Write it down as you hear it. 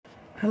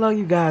Hello,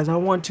 you guys. I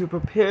want to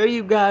prepare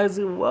you guys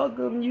and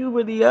welcome you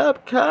for the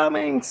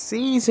upcoming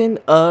season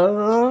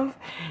of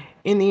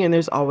In the End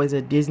There's Always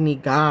a Disney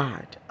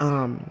God.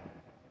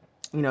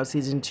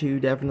 Season 2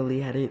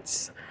 definitely had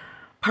its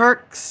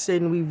perks,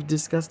 and we've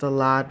discussed a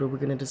lot, but we're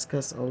going to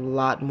discuss a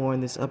lot more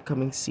in this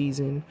upcoming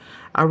season.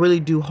 I really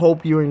do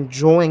hope you're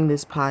enjoying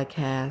this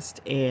podcast,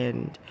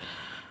 and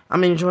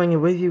I'm enjoying it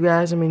with you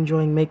guys. I'm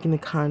enjoying making the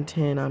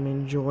content. I'm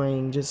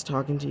enjoying just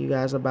talking to you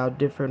guys about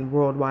different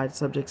worldwide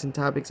subjects and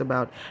topics,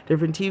 about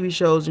different TV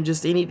shows, and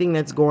just anything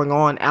that's going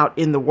on out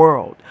in the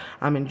world.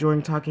 I'm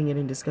enjoying talking it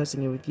and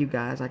discussing it with you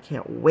guys. I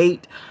can't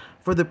wait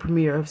for the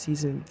premiere of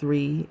season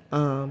 3.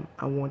 I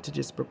want to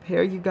just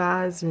prepare you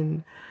guys,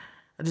 and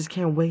I just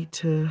can't wait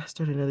to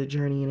start another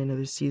journey in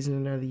another season,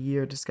 another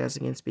year,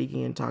 discussing and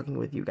speaking and talking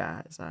with you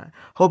guys. I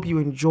hope you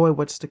enjoy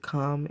what's to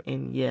come,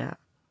 and yeah,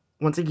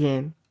 once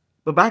again,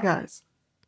 bye bye, guys.